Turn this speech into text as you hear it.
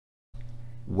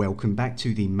Welcome back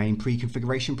to the MAME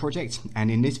pre-configuration project,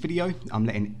 and in this video I'm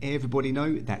letting everybody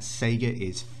know that Sega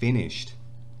is finished.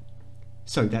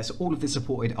 So that's all of the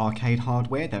supported arcade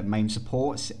hardware that MAME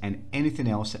supports and anything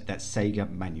else that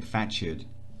Sega manufactured.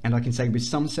 And I can say with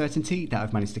some certainty that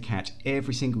I've managed to catch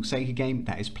every single Sega game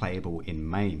that is playable in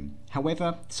MAME.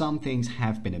 However, some things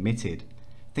have been omitted.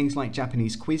 Things like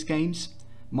Japanese quiz games,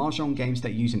 Mahjong games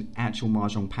that use an actual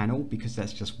Mahjong panel because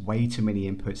that's just way too many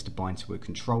inputs to bind to a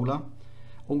controller.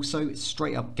 Also,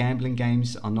 straight up gambling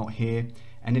games are not here,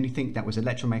 and anything that was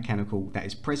electromechanical that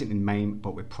is present in MAME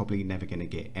but we're probably never going to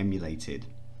get emulated.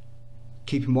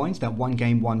 Keep in mind that one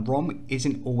game, one ROM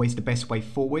isn't always the best way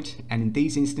forward, and in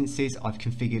these instances I've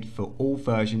configured for all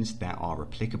versions that are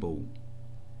applicable.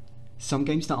 Some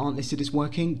games that aren't listed as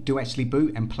working do actually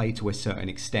boot and play to a certain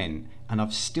extent, and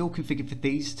I've still configured for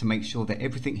these to make sure that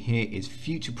everything here is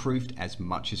future-proofed as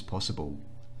much as possible.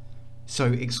 So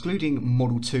excluding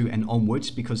Model 2 and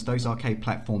onwards, because those arcade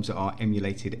platforms are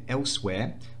emulated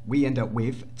elsewhere, we end up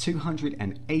with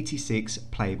 286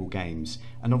 playable games,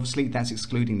 and obviously that's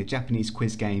excluding the Japanese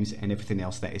quiz games and everything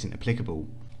else that isn't applicable.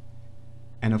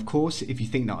 And of course, if you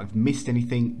think that I've missed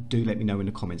anything, do let me know in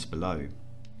the comments below.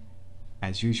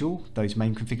 As usual, those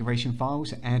MAME configuration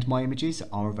files and my images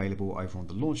are available over on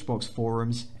the Launchbox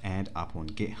forums and up on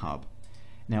GitHub.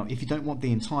 Now, if you don't want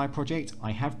the entire project,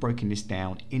 I have broken this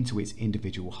down into its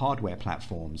individual hardware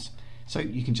platforms, so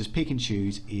you can just pick and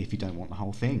choose if you don't want the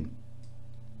whole thing.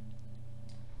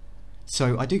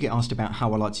 So I do get asked about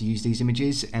how I like to use these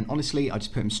images, and honestly I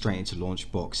just put them straight into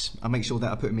Launchbox. I make sure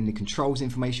that I put them in the controls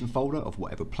information folder of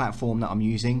whatever platform that I'm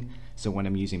using, so when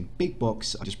I'm using Big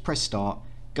Box I just press start,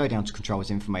 go down to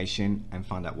controls information and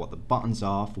find out what the buttons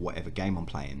are for whatever game I'm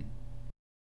playing.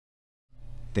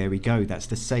 There we go, that's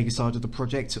the Sega side of the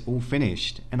project all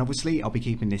finished, and obviously I'll be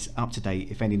keeping this up to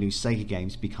date if any new Sega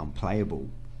games become playable.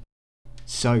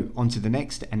 So on to the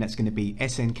next, and that's going to be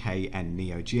SNK and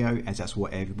Neo Geo, as that's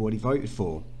what everybody voted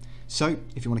for. So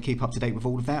if you want to keep up to date with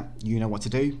all of that, you know what to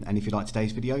do, and if you like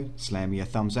today's video, slam me a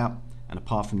thumbs up, and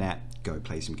apart from that, go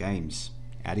play some games.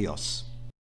 Adios.